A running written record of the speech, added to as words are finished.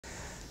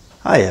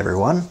Hi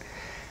everyone.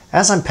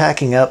 As I'm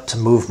packing up to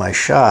move my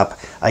shop,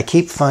 I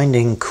keep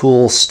finding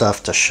cool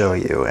stuff to show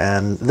you,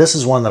 and this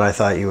is one that I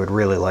thought you would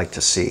really like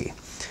to see.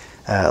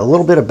 A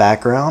little bit of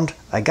background,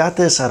 I got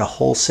this at a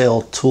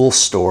wholesale tool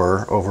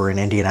store over in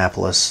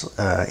Indianapolis,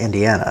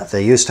 Indiana.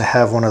 They used to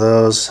have one of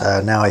those,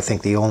 now I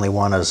think the only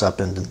one is up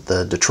in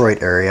the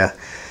Detroit area.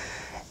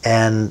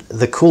 And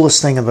the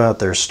coolest thing about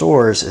their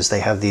stores is they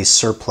have these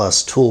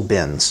surplus tool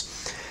bins.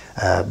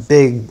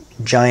 Big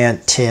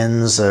giant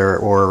tins or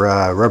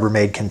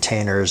Rubbermaid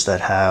containers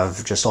that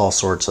have just all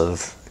sorts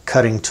of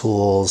cutting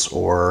tools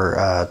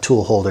or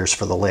tool holders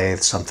for the lathe,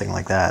 something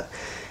like that.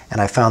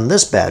 And I found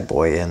this bad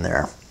boy in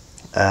there.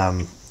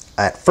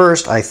 At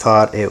first I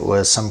thought it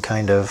was some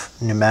kind of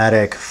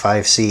pneumatic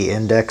 5C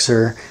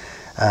indexer.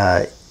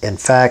 In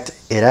fact,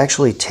 it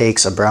actually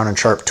takes a Brown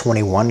Sharpe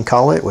 21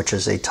 collet, which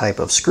is a type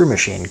of screw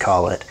machine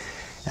collet.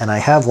 And I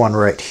have one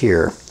right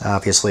here,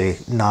 obviously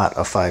not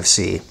a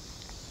 5C.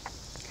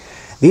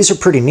 These are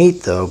pretty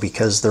neat though,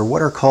 because they're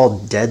what are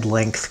called dead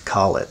length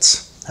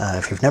collets.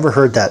 If you've never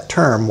heard that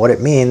term, what it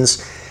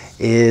means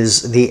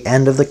is the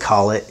end of the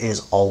collet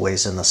is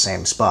always in the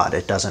same spot.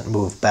 It doesn't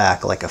move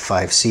back like a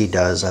 5C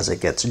does as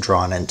it gets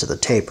drawn into the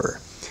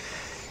taper.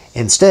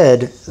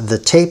 Instead, the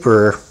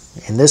taper,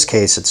 in this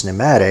case it's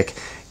pneumatic,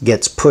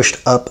 gets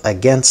pushed up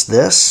against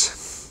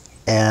this,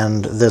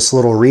 and this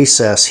little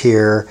recess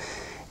here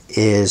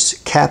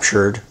is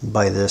captured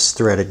by this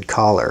threaded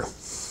collar.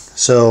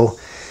 So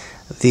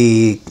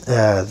the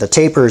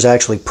taper is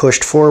actually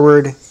pushed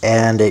forward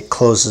and it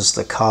closes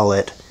the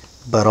collet,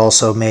 but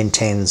also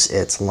maintains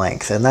its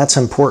length. And that's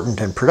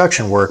important in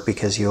production work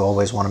because you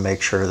always want to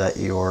make sure that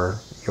your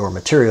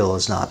material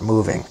is not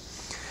moving.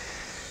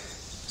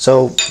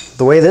 So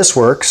the way this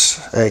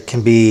works, it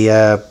can be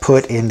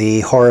put in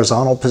the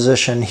horizontal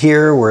position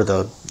here where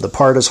the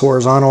part is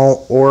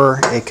horizontal, or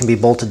it can be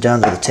bolted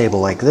down to the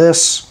table like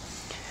this.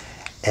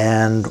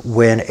 And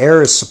when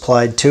air is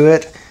supplied to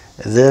it,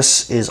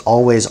 this is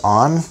always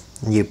on.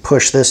 You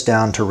push this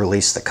down to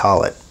release the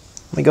collet.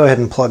 Let me go ahead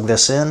and plug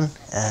this in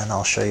and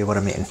I'll show you what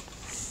I mean.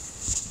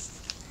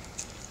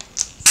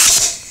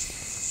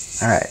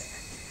 Alright.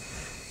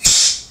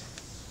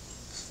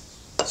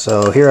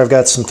 So here I've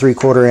got some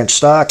 3/4 inch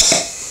stock,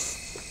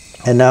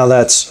 and now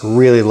that's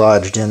really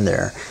lodged in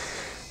there.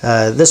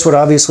 This would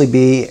obviously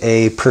be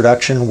a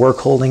production work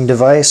holding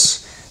device.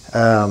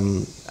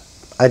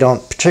 I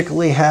don't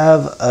particularly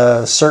have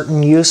a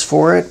certain use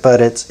for it, but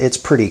it's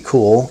pretty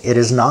cool. It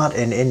is not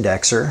an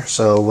indexer,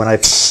 so when I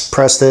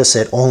press this,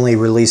 it only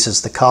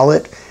releases the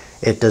collet.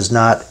 It does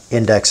not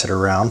index it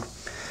around.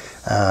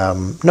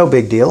 No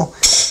big deal.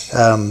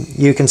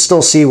 You can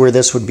still see where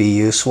this would be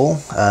useful.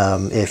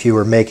 If you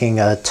were making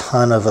a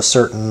ton of a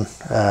certain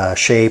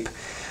shape,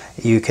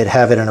 you could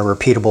have it in a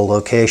repeatable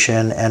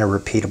location and a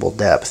repeatable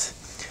depth.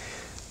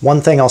 One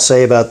thing I'll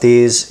say about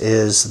these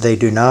is they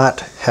do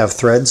not have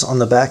threads on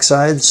the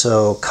backside,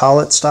 so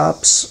collet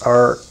stops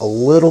are a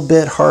little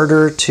bit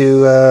harder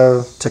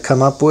to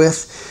come up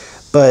with,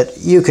 but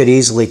you could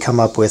easily come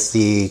up with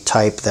the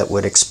type that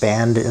would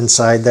expand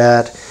inside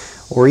that,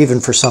 or even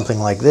for something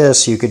like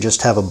this, you could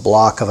just have a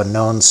block of a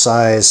known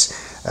size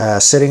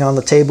sitting on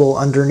the table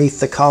underneath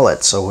the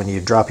collet, so when you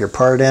drop your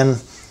part in,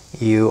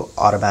 you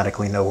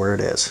automatically know where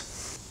it is.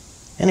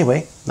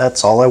 Anyway,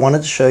 that's all I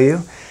wanted to show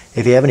you.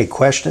 If you have any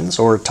questions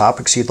or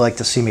topics you'd like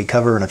to see me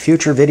cover in a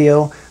future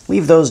video,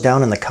 leave those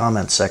down in the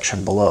comments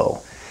section below.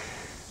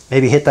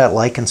 Maybe hit that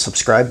like and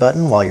subscribe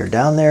button while you're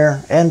down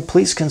there, and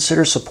please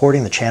consider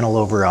supporting the channel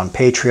over on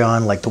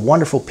Patreon like the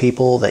wonderful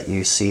people that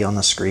you see on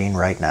the screen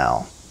right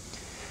now.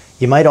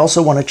 You might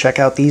also want to check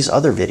out these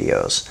other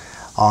videos.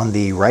 On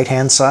the right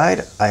hand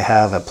side, I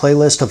have a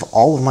playlist of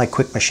all of my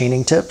quick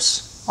machining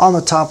tips. On the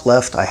top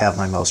left, I have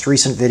my most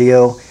recent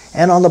video.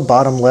 And on the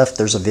bottom left,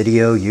 there's a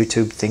video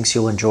YouTube thinks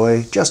you'll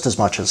enjoy just as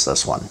much as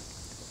this one.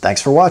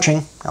 Thanks for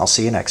watching. I'll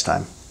see you next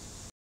time.